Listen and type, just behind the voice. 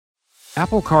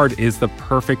Apple Card is the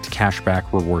perfect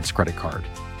cashback rewards credit card.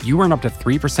 You earn up to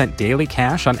 3% daily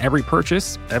cash on every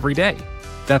purchase every day.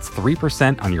 That's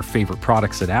 3% on your favorite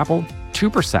products at Apple,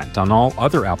 2% on all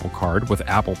other Apple Card with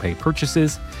Apple Pay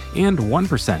purchases, and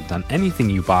 1% on anything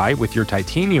you buy with your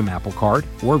titanium Apple Card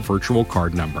or virtual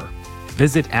card number.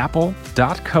 Visit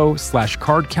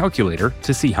apple.co/card calculator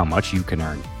to see how much you can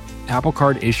earn. Apple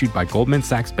Card issued by Goldman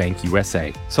Sachs Bank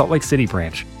USA, Salt Lake City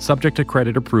branch, subject to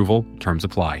credit approval, terms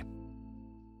apply.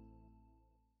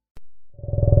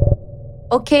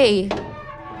 Okay.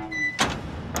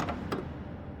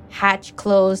 Hatch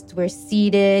closed, we're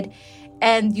seated,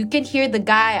 and you can hear the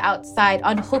guy outside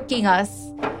unhooking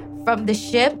us from the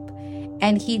ship,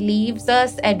 and he leaves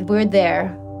us, and we're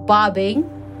there, bobbing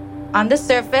on the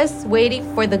surface, waiting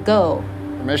for the go.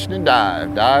 Permission to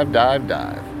dive, dive, dive,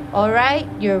 dive. All right,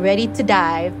 you're ready to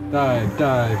dive. Dive,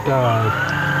 dive, dive.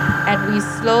 And we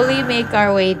slowly make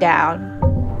our way down.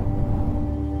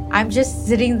 I'm just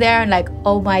sitting there and like,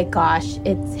 oh my gosh,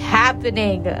 it's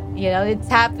happening. It's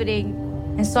happening.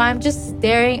 And so I'm just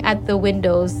staring at the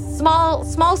windows,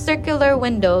 small circular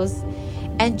windows,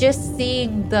 and just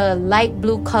seeing the light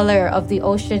blue color of the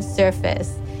ocean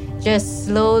surface, just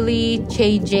slowly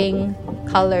changing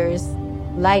colors,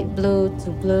 light blue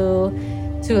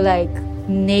to like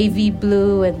navy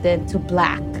blue, and then to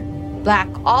black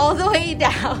all the way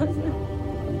down.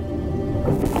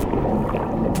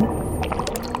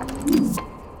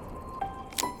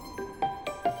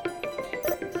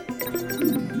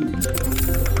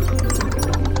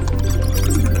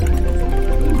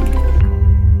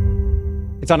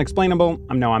 It's Unexplainable.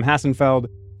 I'm Noam Hassenfeld.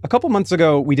 A couple months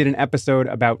ago, we did an episode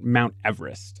about Mount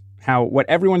Everest, how what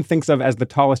everyone thinks of as the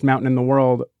tallest mountain in the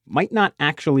world might not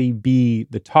actually be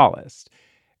the tallest.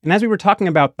 And as we were talking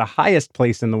about the highest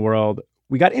place in the world,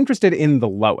 we got interested in the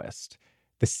lowest,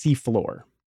 the seafloor.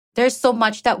 There's so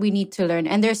much that we need to learn,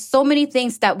 and there's so many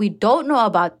things that we don't know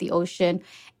about the ocean.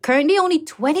 Currently, only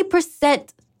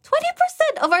 20%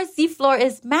 of our seafloor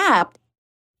is mapped.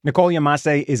 Nicole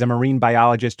Yamase is a marine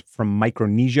biologist from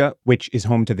Micronesia, which is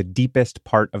home to the deepest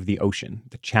part of the ocean,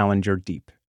 the Challenger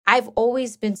Deep. I've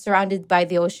always been surrounded by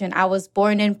the ocean. I was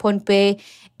born in Pohnpei.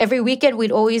 Every weekend,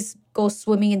 we'd always go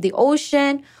swimming in the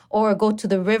ocean or go to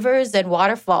the rivers and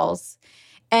waterfalls.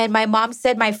 And my mom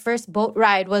said my first boat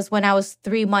ride was when I was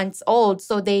 3 months old.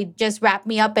 So they just wrapped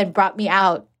me up and brought me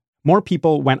out. More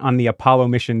people went on the Apollo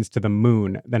missions to the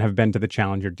moon than have been to the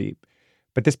Challenger Deep.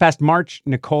 But this past March,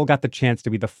 Nicole got the chance to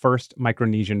be the first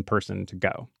Micronesian person to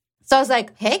go. So I was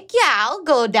like, heck yeah, I'll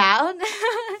go down.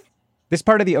 This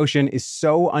part of the ocean is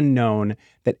so unknown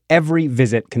that every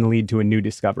visit can lead to a new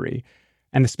discovery.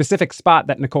 And the specific spot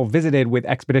that Nicole visited with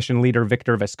expedition leader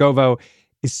Victor Vescovo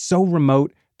is so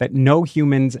remote that no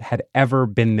humans had ever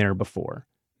been there before.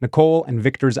 Nicole and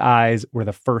Victor's eyes were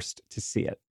the first to see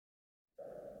it.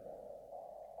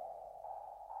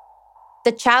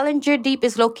 The Challenger Deep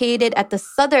is located at the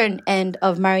southern end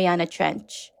of Mariana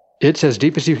Trench. It's as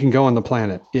deep as you can go on the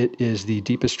planet. It is the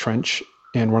deepest trench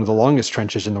and one of the longest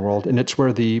trenches in the world, and it's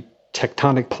where the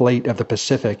tectonic plate of the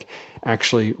Pacific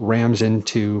actually rams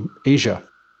into Asia.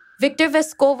 Victor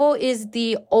Vescovo is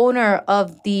the owner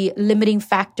of the limiting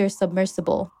factor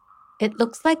submersible. It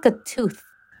looks like a tooth.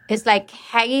 It's like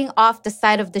hanging off the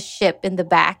side of the ship in the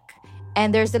back.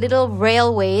 And there's a little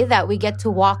railway that we get to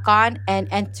walk on and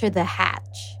enter the hatch.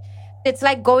 It's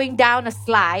like going down a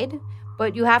slide,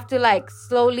 but you have to like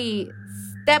slowly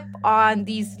step on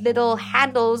these little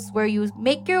handles where you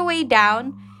make your way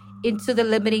down into the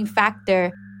limiting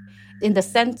factor. In the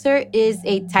center is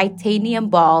a titanium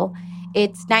ball.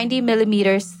 It's 90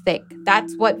 millimeters thick.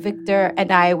 That's what Victor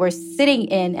and I were sitting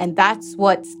in, and that's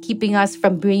what's keeping us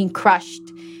from being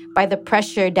crushed by the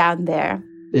pressure down there.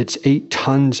 It's 8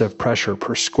 tons of pressure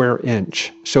per square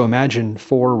inch. So imagine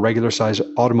 4 regular-sized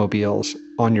automobiles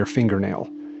on your fingernail.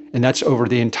 And that's over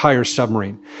the entire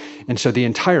submarine. And so the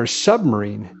entire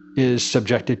submarine is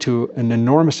subjected to an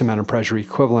enormous amount of pressure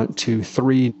equivalent to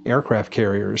 3 aircraft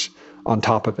carriers on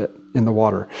top of it in the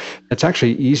water. It's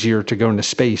actually easier to go into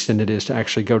space than it is to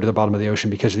actually go to the bottom of the ocean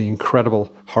because of the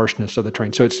incredible harshness of the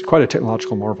terrain. So it's quite a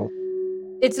technological marvel.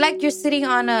 It's like you're sitting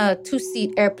on a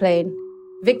 2-seat airplane.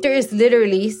 Victor is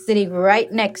literally sitting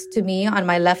right next to me on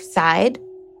my left side.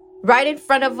 Right in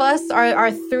front of us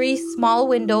are 3 small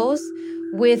windows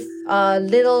with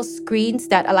little screens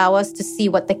that allow us to see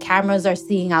what the cameras are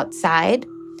seeing outside.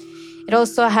 It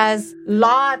also has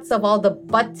lots of all the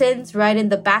buttons right in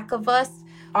the back of us.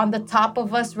 On the top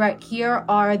of us right here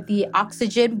are the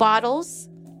oxygen bottles.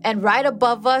 And right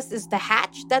above us is the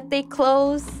hatch that they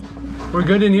close. We're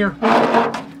good in here.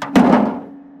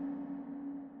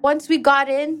 Once we got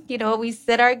in, we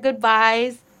said our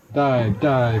goodbyes. Dive,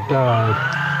 dive,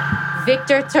 dive.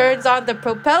 Victor turns on the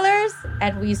propellers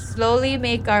and we slowly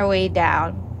make our way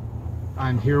down.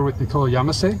 I'm here with Nicole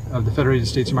Yamase of the Federated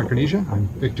States of Micronesia. I'm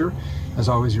Victor, as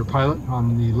always, your pilot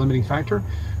on the Limiting Factor.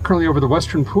 Currently over the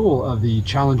western pool of the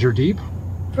Challenger Deep.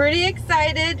 Pretty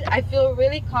excited. I feel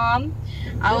really calm.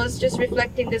 I was just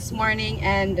reflecting this morning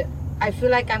and I feel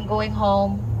like I'm going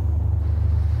home.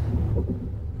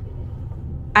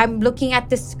 I'm looking at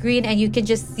the screen and you can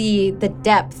just see the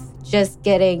depth just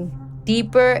getting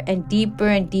deeper and deeper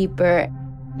and deeper.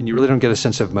 And you really don't get a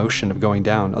sense of motion of going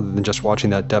down other than just watching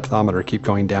that depthometer keep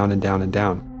going down and down and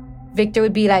down. Victor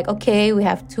would be like, okay, we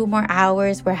have 2 more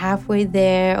hours. We're halfway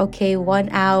there. Okay, 1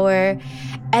 hour.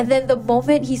 And then the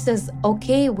moment he says,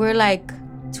 okay, we're like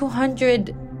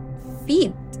 200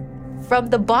 feet from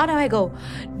the bottom, I go,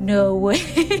 no way.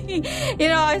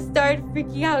 I start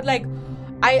freaking out. Like,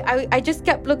 I just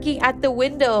kept looking at the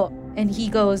window and he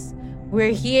goes,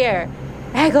 we're here.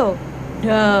 I go,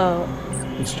 no.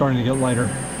 It's starting to get lighter.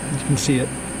 You can see it.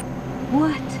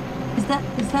 What? Is that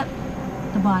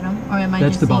the bottom? Or am I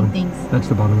That's just the seeing bottom. things? That's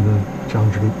the bottom of the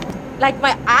Challenger Deep. Like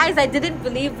my eyes, I didn't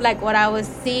believe like what I was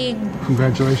seeing.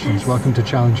 Congratulations. Welcome to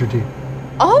Challenger Deep.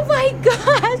 Oh my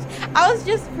gosh. I was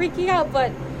just freaking out.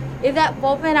 But in that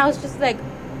moment, I was just like,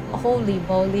 holy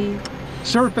moly.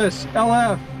 Surface,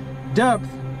 LF, depth,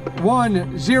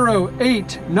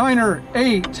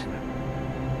 108908.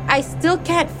 I still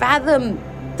can't fathom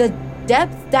the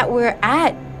depth that we're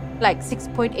at. Like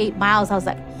 6.8 miles. I was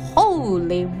like,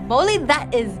 holy moly,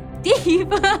 that is deep.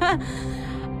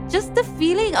 Just the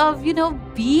feeling of,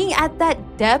 being at that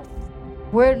depth.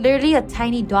 We're literally a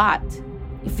tiny dot.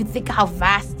 If you think how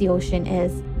vast the ocean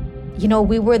is.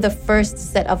 We were the first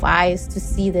set of eyes to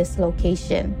see this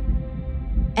location.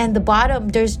 And the bottom,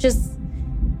 there's just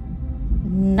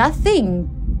nothing.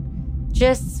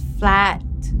 Just flat,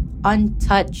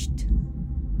 untouched,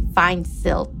 fine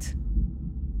silt.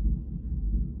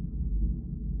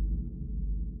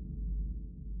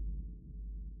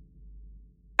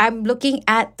 I'm looking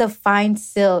at the fine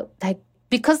silt.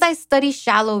 Because I study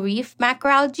shallow reef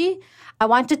macroalgae, I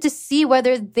wanted to see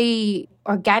whether the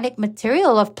organic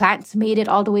material of plants made it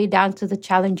all the way down to the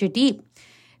Challenger Deep.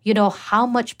 How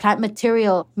much plant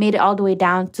material made it all the way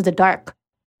down to the dark.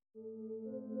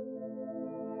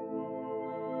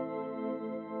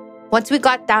 Once we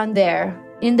got down there,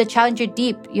 in the Challenger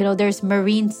Deep, there's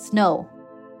marine snow.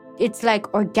 It's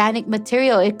like organic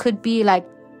material. It could be like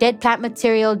dead plant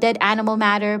material, dead animal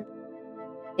matter.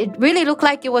 It really looked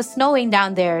like it was snowing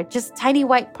down there. Just tiny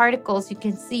white particles you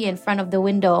can see in front of the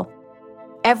window.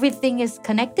 Everything is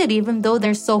connected, even though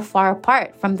they're so far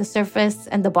apart from the surface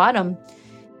and the bottom.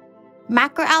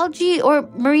 Macroalgae or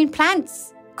marine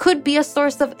plants could be a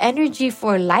source of energy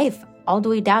for life all the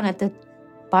way down at the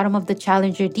bottom of the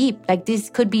Challenger Deep. Like this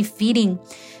could be feeding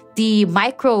the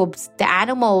microbes, the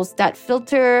animals that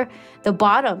filter the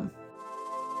bottom.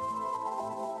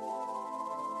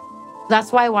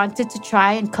 That's why I wanted to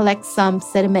try and collect some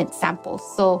sediment samples.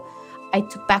 So I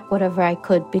took back whatever I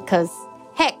could because,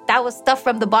 heck, that was stuff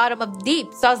from the bottom of the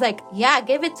deep. So I was like, yeah,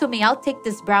 give it to me. I'll take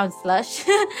this brown slush.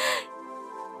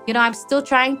 I'm still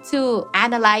trying to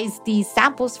analyze these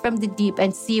samples from the deep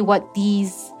and see what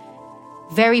these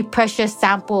very precious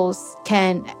samples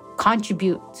can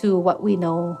contribute to what we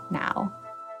know now.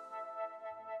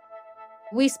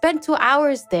 We spent 2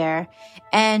 hours there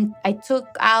and I took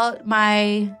out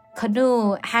my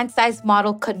canoe, hand-sized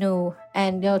model canoe,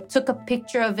 and took a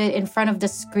picture of it in front of the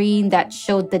screen that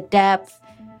showed the depth.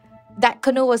 That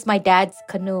canoe was my dad's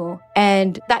canoe,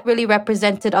 and that really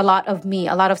represented a lot of me,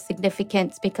 a lot of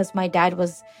significance, because my dad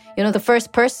was, the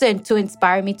first person to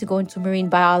inspire me to go into marine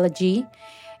biology.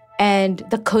 And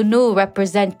the canoe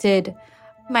represented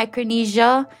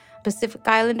Micronesia, Pacific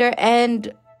Islander,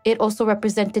 and it also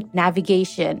represented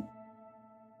navigation.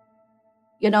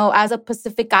 As a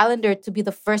Pacific Islander, to be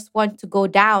the first one to go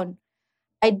down,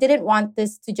 I didn't want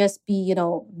this to just be,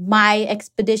 my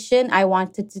expedition. I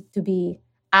wanted it to be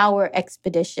our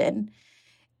expedition.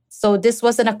 So this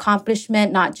was an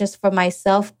accomplishment, not just for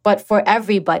myself, but for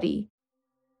everybody.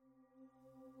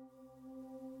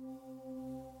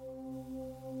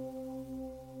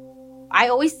 I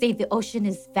always say the ocean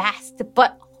is vast,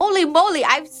 but holy moly,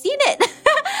 I've seen it.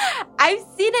 I've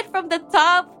seen it from the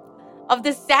top of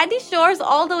the sandy shores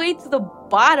all the way to the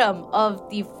bottom of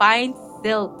the fine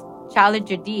silt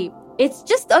Challenger Deep. It's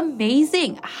just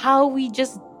amazing how we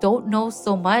just don't know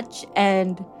so much,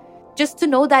 and just to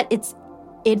know that it's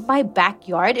in my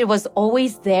backyard, it was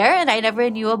always there and I never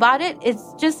knew about it.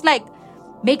 It's just like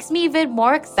makes me even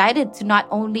more excited to not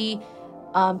only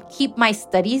keep my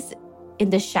studies in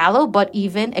the shallow, but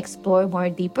even explore more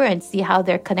deeper and see how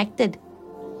they're connected.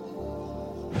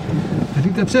 I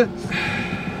think that's it.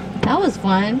 That was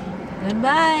fun.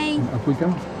 Goodbye. Up we go.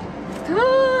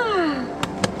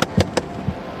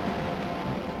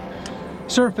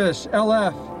 Surface,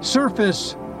 LF.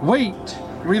 Surface, weight,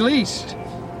 released.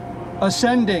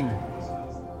 Ascending.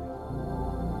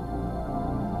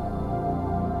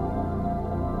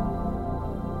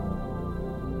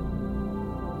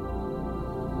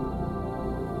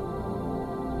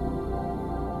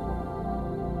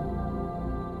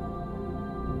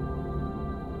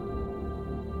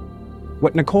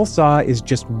 What Nicole saw is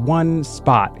just one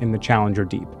spot in the Challenger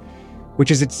Deep, which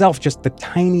is itself just the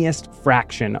tiniest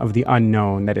fraction of the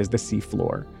unknown that is the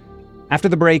seafloor. After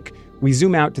the break, we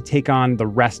zoom out to take on the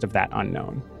rest of that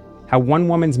unknown, how one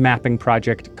woman's mapping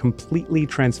project completely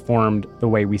transformed the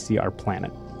way we see our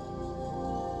planet.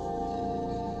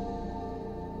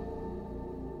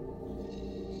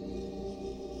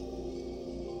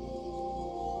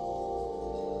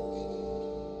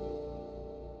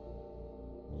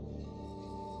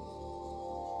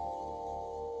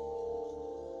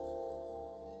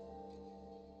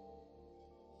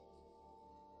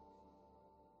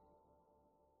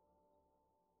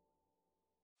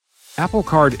 Apple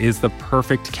Card is the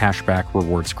perfect cashback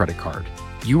rewards credit card.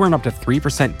 You earn up to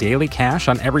 3% daily cash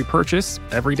on every purchase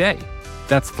every day.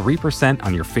 That's 3%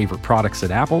 on your favorite products at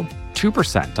Apple,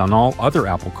 2% on all other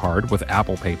Apple Card with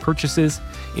Apple Pay purchases,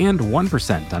 and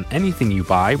 1% on anything you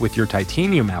buy with your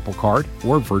titanium Apple Card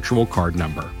or virtual card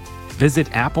number.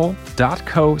 Visit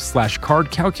apple.co/card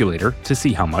calculator to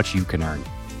see how much you can earn.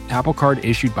 Apple Card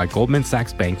issued by Goldman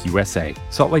Sachs Bank USA,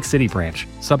 Salt Lake City branch,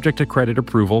 subject to credit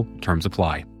approval, terms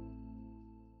apply.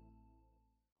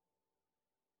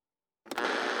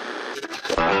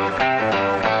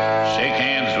 Shake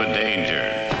hands with danger.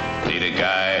 Need a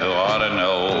guy who ought to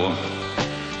know.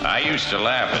 I used to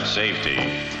laugh at safety.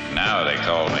 Now they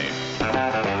call me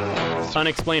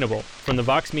Unexplainable from the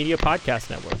Vox Media Podcast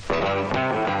Network.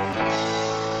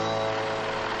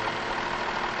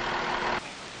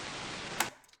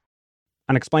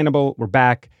 Unexplainable, we're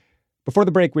back. Before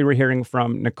the break, we were hearing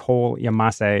from Nicole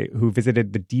Yamase, who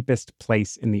visited the deepest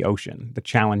place in the ocean, the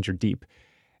Challenger Deep.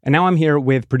 And now I'm here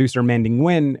with producer Mandy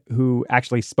Nguyen, who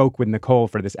actually spoke with Nicole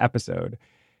for this episode.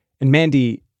 And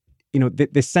Mandy,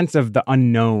 this sense of the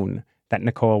unknown that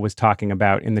Nicole was talking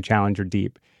about in the Challenger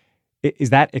Deep, is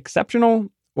that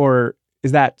exceptional, or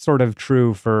is that sort of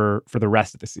true for the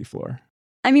rest of the seafloor?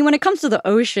 I mean, when it comes to the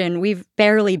ocean, we've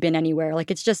barely been anywhere.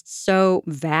 It's just so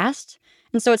vast.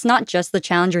 And so it's not just the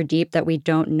Challenger Deep that we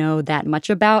don't know that much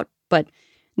about, but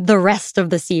the rest of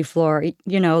the seafloor.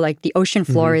 The ocean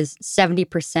floor is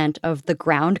 70% of the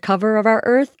ground cover of our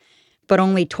Earth, but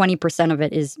only 20% of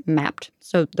it is mapped.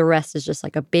 So the rest is just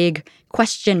a big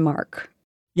question mark.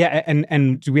 Yeah,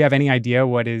 and do we have any idea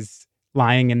what is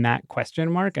lying in that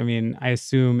question mark? I mean, I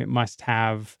assume it must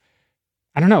have,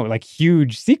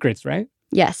 huge secrets, right?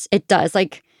 Yes, it does.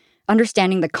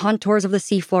 Understanding the contours of the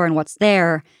seafloor and what's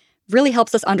there really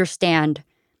helps us understand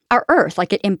our Earth.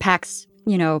 It impacts,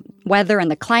 weather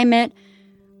and the climate.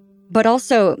 But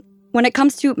also, when it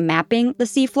comes to mapping the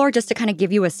seafloor, just to kind of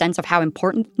give you a sense of how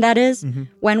important that is,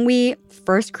 when we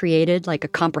first created a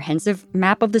comprehensive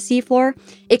map of the seafloor,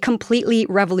 it completely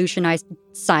revolutionized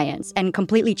science and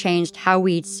completely changed how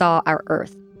we saw our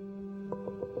Earth.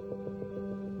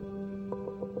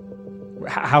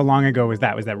 How long ago was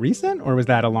that? Was that recent, or was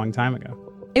that a long time ago?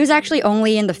 It was actually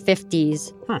only in the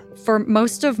 50s. Huh. For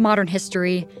most of modern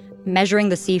history, measuring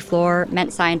the seafloor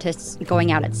meant scientists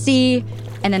going out at sea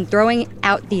and then throwing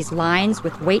out these lines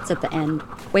with weights at the end,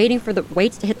 waiting for the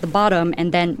weights to hit the bottom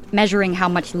and then measuring how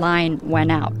much line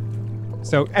went out.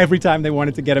 So every time they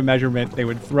wanted to get a measurement, they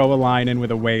would throw a line in with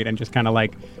a weight and just kind of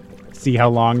see how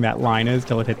long that line is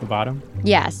till it hit the bottom?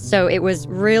 Yes. So it was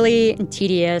really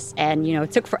tedious and,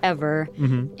 it took forever.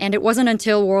 And it wasn't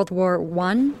until World War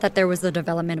I that there was the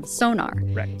development of sonar,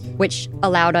 right, which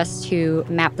allowed us to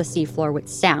map the seafloor with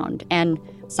sound. And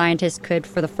scientists could,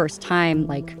 for the first time,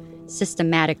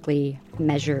 systematically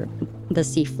measure the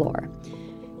seafloor.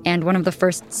 And one of the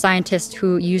first scientists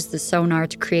who used the sonar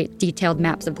to create detailed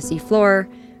maps of the seafloor,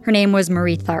 her name was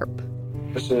Marie Tharp.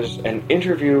 This is an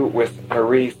interview with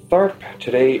Marie Tharp.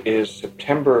 Today is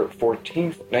September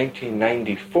 14th,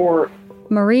 1994.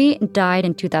 Marie died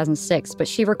in 2006, but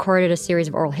she recorded a series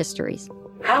of oral histories.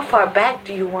 How far back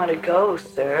do you want to go,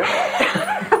 sir?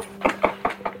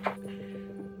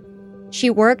 She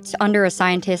worked under a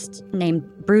scientist named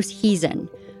Bruce Heezen,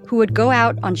 who would go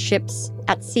out on ships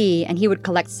at sea and he would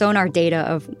collect sonar data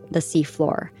of the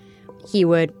seafloor. He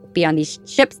would be on these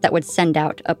ships that would send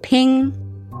out a ping,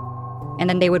 and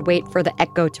then they would wait for the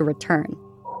echo to return.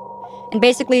 And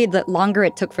basically, the longer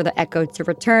it took for the echo to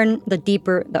return, the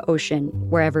deeper the ocean,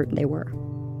 wherever they were.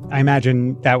 I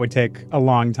imagine that would take a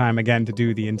long time again to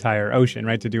do the entire ocean,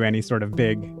 right? To do any sort of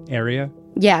big area.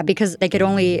 Yeah, because they could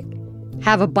only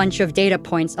have a bunch of data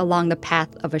points along the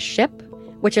path of a ship,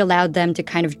 which allowed them to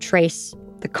kind of trace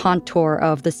the contour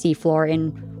of the seafloor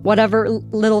in whatever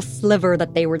little sliver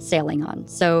that they were sailing on.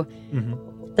 So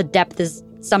the depth is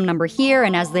some number here,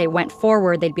 and as they went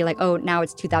forward, they'd be like, oh, now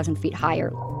it's 2,000 feet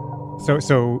higher.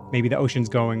 So maybe the ocean's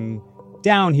going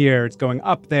down here, it's going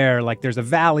up there, like there's a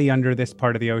valley under this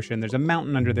part of the ocean, there's a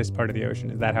mountain under this part of the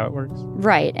ocean. Is that how it works?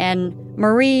 Right, and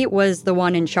Marie was the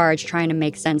one in charge trying to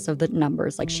make sense of the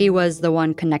numbers. Like, she was the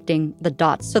one connecting the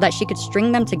dots so that she could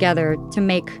string them together to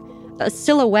make a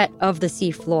silhouette of the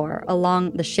seafloor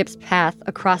along the ship's path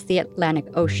across the Atlantic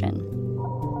Ocean.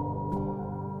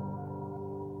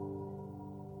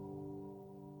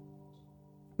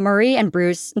 Marie and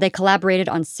Bruce, they collaborated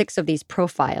on 6 of these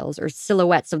profiles or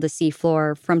silhouettes of the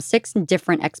seafloor from 6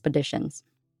 different expeditions.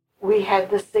 We had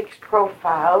the 6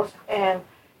 profiles, and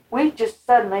we just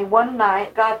suddenly one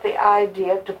night got the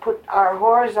idea to put our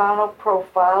horizontal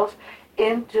profiles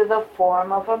into the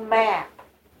form of a map.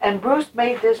 And Bruce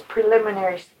made this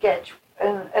preliminary sketch,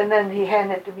 and then he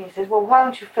handed it to me. He says, well, why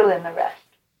don't you fill in the rest?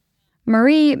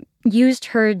 Marie used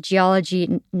her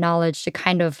geology knowledge to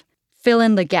kind of fill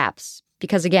in the gaps.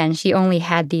 Because again, she only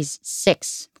had these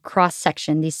 6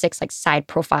 cross-section, these 6 like side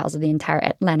profiles of the entire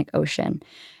Atlantic Ocean.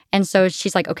 And so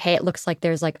she's like, okay, it looks like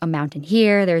there's like a mountain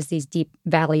here. There's these deep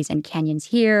valleys and canyons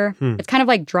here. It's kind of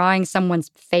like drawing someone's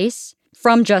face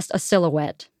from just a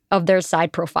silhouette of their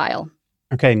side profile.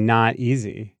 Okay, not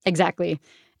easy. Exactly.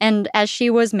 And as she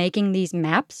was making these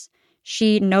maps,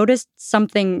 she noticed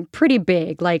something pretty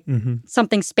big, like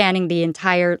something spanning the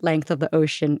entire length of the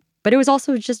ocean. But it was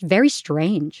also just very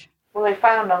strange. Well, they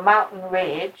found a mountain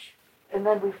ridge, and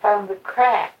then we found the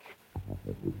crack.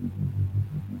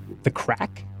 The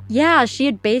crack? Yeah, she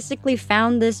had basically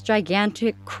found this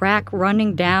gigantic crack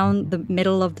running down the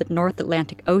middle of the North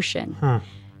Atlantic Ocean.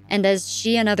 And as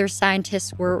she and other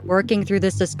scientists were working through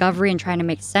this discovery and trying to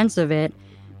make sense of it,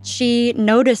 she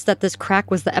noticed that this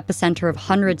crack was the epicenter of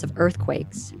hundreds of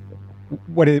earthquakes.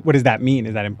 What does that mean?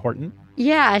 Is that important?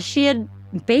 Yeah, she had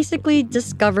basically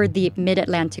discovered the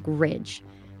Mid-Atlantic Ridge,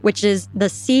 which is the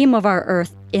seam of our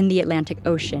Earth in the Atlantic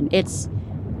Ocean. It's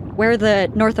where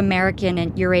the North American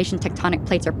and Eurasian tectonic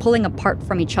plates are pulling apart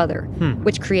from each other,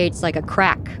 which creates like a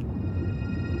crack.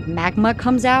 Magma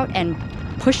comes out and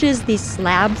pushes these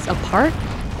slabs apart,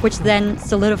 which then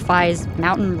solidifies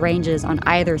mountain ranges on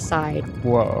either side.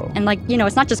 Whoa. And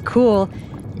it's not just cool,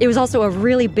 it was also a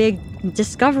really big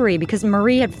discovery because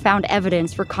Marie had found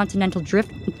evidence for continental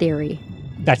drift theory.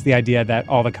 That's the idea that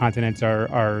all the continents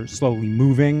are slowly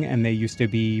moving and they used to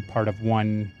be part of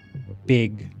one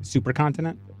big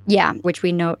supercontinent? Yeah, which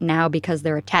we know now because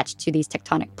they're attached to these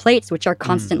tectonic plates, which are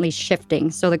constantly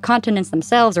shifting. So the continents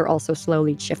themselves are also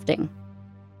slowly shifting.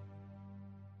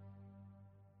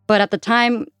 But at the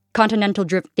time, continental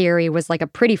drift theory was like a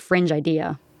pretty fringe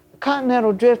idea.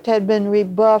 Continental drift had been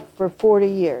rebuffed for 40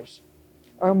 years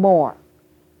or more.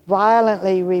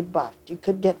 Violently rebuffed. You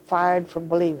could get fired for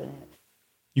believing it.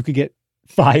 You could get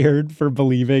fired for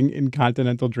believing in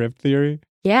continental drift theory?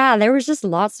 Yeah, there was just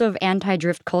lots of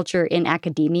anti-drift culture in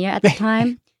academia at the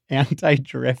time.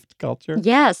 Anti-drift culture?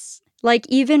 Yes. Like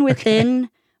even within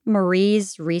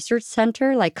Marie's research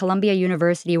center, like Columbia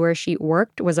University where she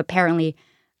worked was apparently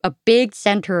a big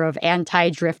center of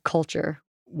anti-drift culture.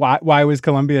 Why was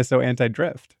Columbia so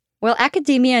anti-drift? Well,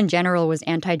 academia in general was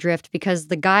anti-drift because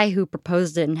the guy who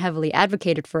proposed it and heavily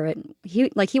advocated for it,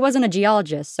 he wasn't a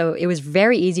geologist, so it was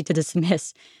very easy to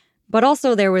dismiss. But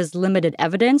also there was limited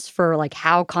evidence for like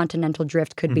how continental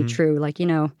drift could be true. Like,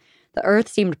 the Earth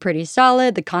seemed pretty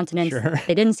solid, the continents,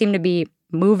 they didn't seem to be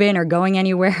moving or going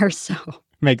anywhere, so.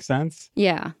 Makes sense.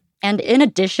 Yeah. And in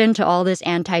addition to all this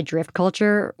anti-drift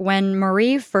culture, when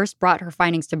Marie first brought her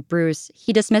findings to Bruce,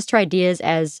 he dismissed her ideas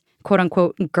as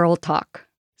quote-unquote girl talk.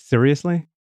 Seriously?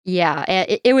 Yeah,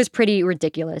 it was pretty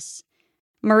ridiculous.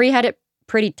 Marie had it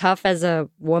pretty tough as a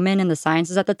woman in the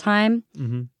sciences at the time.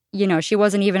 She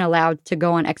wasn't even allowed to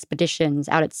go on expeditions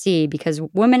out at sea because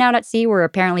women out at sea were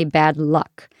apparently bad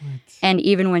luck. What? And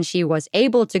even when she was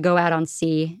able to go out on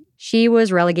sea, she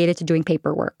was relegated to doing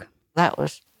paperwork. That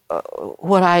was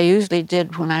what I usually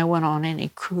did when I went on any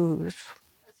cruise.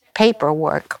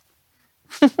 Paperwork.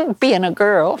 Being a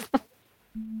girl.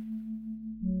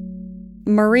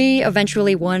 Marie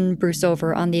eventually won Bruce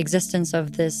over on the existence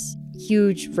of this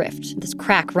huge rift, this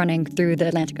crack running through the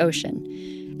Atlantic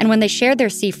Ocean. And when they shared their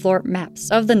seafloor maps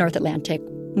of the North Atlantic,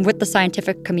 with the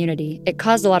scientific community. It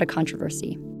caused a lot of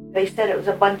controversy. They said it was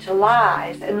a bunch of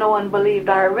lies, and no one believed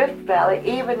our Rift Valley,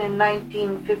 even in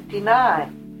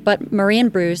 1959. But Marie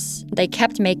and Bruce, they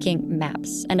kept making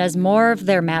maps, and as more of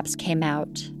their maps came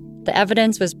out, the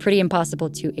evidence was pretty impossible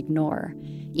to ignore,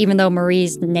 even though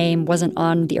Marie's name wasn't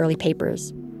on the early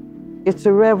papers. It's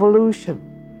a revolution.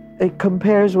 It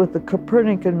compares with the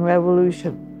Copernican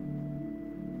revolution.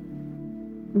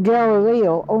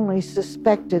 Galileo only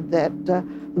suspected that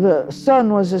the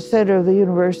sun was the center of the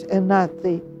universe and not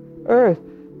the Earth.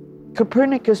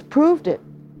 Copernicus proved it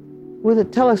with a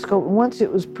telescope. And once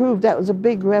it was proved, that was a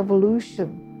big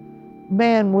revolution.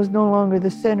 Man was no longer the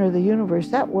center of the universe.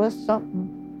 That was something.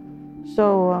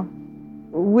 So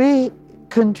we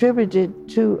contributed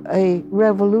to a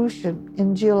revolution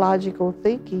in geological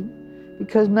thinking,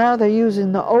 because now they're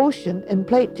using the ocean and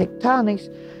plate tectonics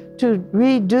to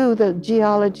redo the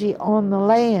geology on the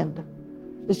land.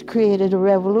 It's created a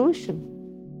revolution.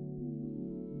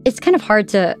 It's kind of hard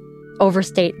to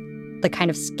overstate the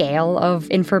kind of scale of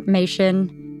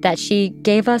information that she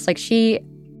gave us. Like, she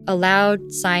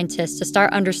allowed scientists to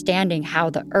start understanding how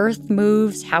the Earth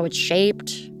moves, how it's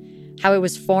shaped, how it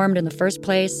was formed in the first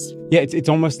place. Yeah, it's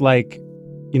almost like,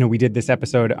 we did this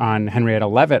episode on Henrietta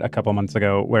Leavitt a couple months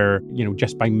ago where,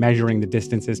 just by measuring the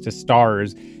distances to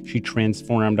stars, she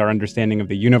transformed our understanding of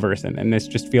the universe. And this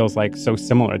just feels like so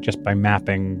similar. Just by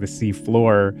mapping the sea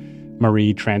floor,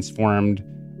 Marie transformed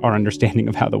our understanding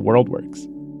of how the world works.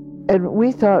 And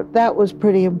we thought that was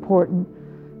pretty important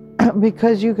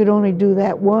because you could only do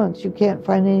that once. You can't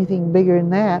find anything bigger than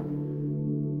that.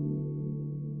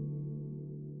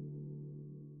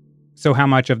 So how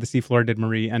much of the seafloor did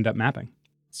Marie end up mapping?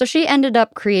 So she ended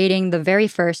up creating the very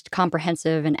first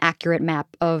comprehensive and accurate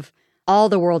map of all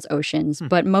the world's oceans,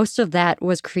 but most of that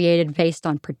was created based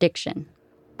on prediction.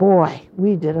 Boy,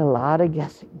 we did a lot of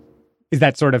guessing. Is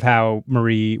that sort of how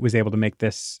Marie was able to make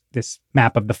this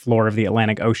map of the floor of the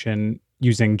Atlantic Ocean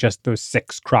using just those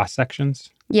 6 cross sections?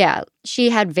 Yeah,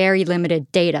 she had very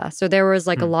limited data, so there was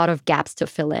a lot of gaps to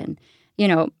fill in.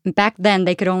 Back then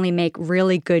they could only make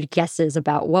really good guesses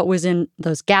about what was in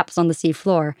those gaps on the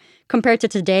seafloor compared to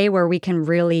today where we can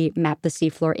really map the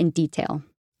seafloor in detail.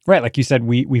 Right, like you said,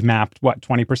 we've mapped,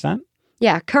 20%?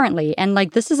 Yeah, currently. And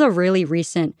this is a really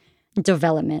recent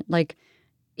development.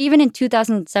 Even in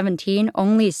 2017,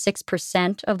 only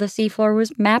 6% of the seafloor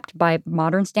was mapped by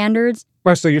modern standards.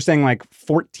 Well, so you're saying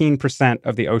 14%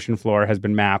 of the ocean floor has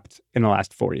been mapped in the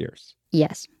last 4 years?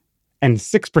 Yes. And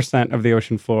 6% of the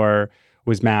ocean floor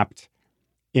was mapped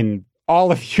in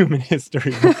all of human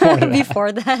history before that.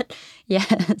 Before that,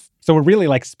 yes. So we're really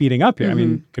speeding up here. Mm-hmm. I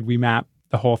mean, could we map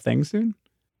the whole thing soon?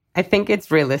 I think it's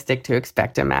realistic to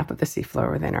expect a map of the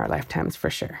seafloor within our lifetimes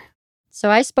for sure. So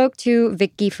I spoke to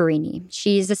Vicky Farini.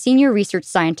 She's a senior research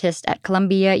scientist at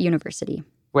Columbia University.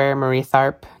 Where Marie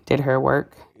Tharp did her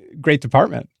work. Great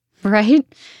department. Right?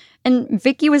 And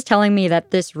Vicky was telling me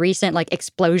that this recent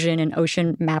explosion in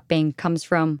ocean mapping comes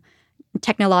from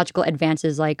technological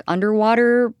advances like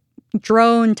underwater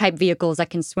drone type vehicles that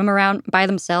can swim around by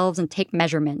themselves and take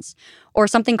measurements, or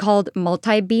something called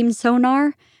multi-beam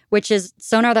sonar, which is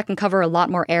sonar that can cover a lot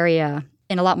more area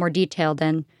in a lot more detail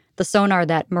than the sonar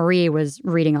that Marie was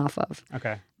reading off of.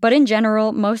 Okay. But in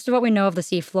general, most of what we know of the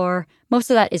seafloor, most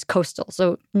of that is coastal,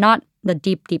 so not the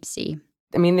deep, deep sea.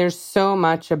 I mean, there's so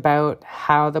much about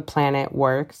how the planet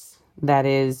works that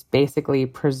is basically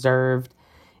preserved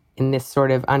in this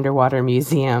sort of underwater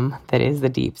museum that is the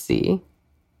deep sea.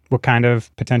 What kind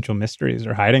of potential mysteries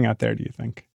are hiding out there, do you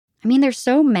think? I mean, there's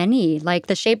so many.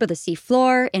 The shape of the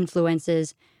seafloor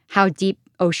influences how deep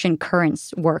ocean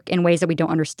currents work in ways that we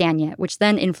don't understand yet, which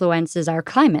then influences our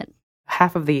climate.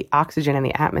 Half of the oxygen in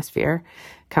the atmosphere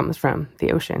comes from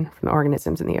the ocean, from the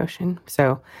organisms in the ocean.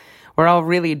 So we're all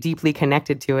really deeply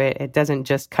connected to it. It doesn't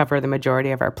just cover the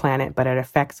majority of our planet, but it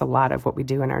affects a lot of what we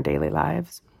do in our daily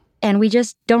lives. And we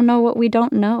just don't know what we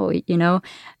don't know,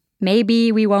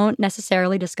 Maybe we won't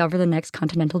necessarily discover the next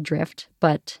continental drift,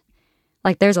 but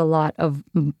there's a lot of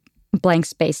blank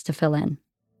space to fill in.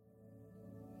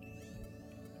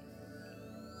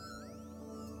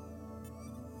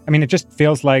 I mean, it just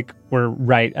feels like we're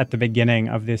right at the beginning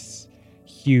of this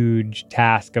huge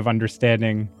task of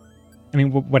understanding,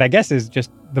 what I guess is just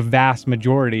the vast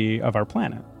majority of our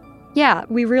planet. Yeah,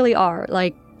 we really are.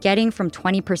 Getting from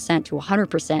 20% to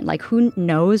 100%, who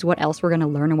knows what else we're going to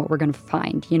learn and what we're going to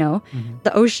find, Mm-hmm.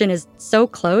 The ocean is so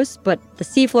close, but the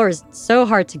seafloor is so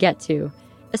hard to get to,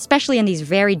 especially in these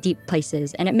very deep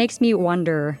places. And it makes me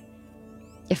wonder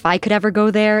if I could ever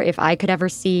go there, if I could ever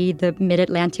see the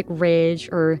Mid-Atlantic Ridge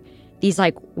or these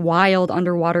wild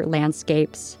underwater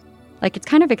landscapes. It's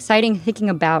kind of exciting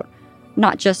thinking about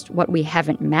not just what we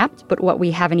haven't mapped, but what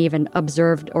we haven't even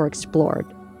observed or explored.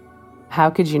 How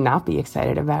could you not be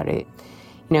excited about it?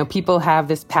 You know, people have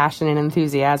this passion and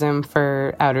enthusiasm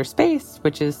for outer space,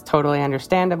 which is totally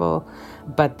understandable,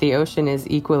 but the ocean is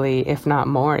equally, if not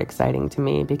more, exciting to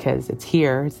me because it's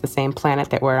here. It's the same planet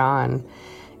that we're on.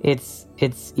 It's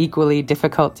equally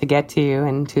difficult to get to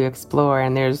and to explore,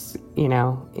 and there's, you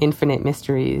know, infinite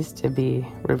mysteries to be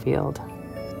revealed.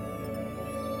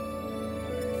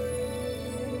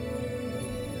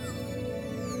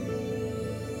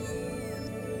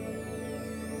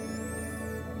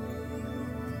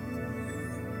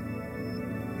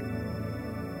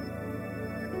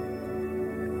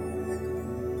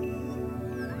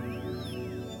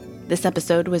 This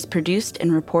episode was produced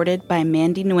and reported by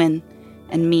Mandy Nguyen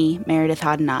and me, Meredith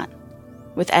Hodnott,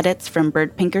 with edits from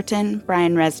Bird Pinkerton,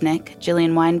 Brian Resnick,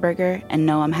 Jillian Weinberger, and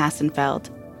Noam Hassenfeld,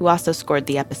 who also scored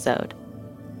the episode.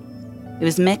 It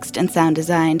was mixed and sound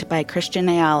designed by Christian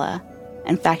Ayala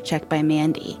and fact-checked by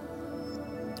Mandy.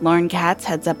 Lauren Katz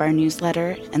heads up our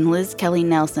newsletter, and Liz Kelly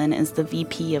Nelson is the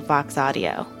VP of Vox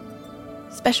Audio.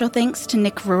 Special thanks to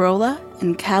Nick Varola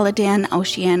and Caladan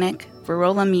Oceanic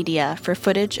Varola Media for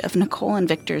footage of Nicole and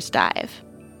Victor's dive.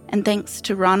 And thanks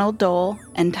to Ronald Dole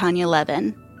and Tanya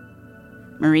Levin.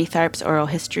 Marie Tharp's oral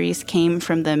histories came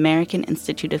from the American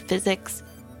Institute of Physics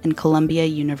and Columbia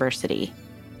University.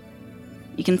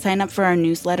 You can sign up for our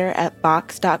newsletter at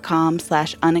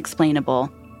vox.com/unexplainable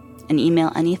and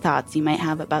email any thoughts you might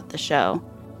have about the show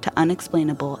to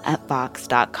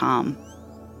unexplainable@vox.com.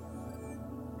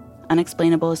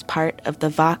 Unexplainable is part of the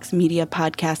Vox Media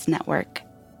Podcast Network,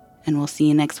 and we'll see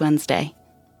you next Wednesday.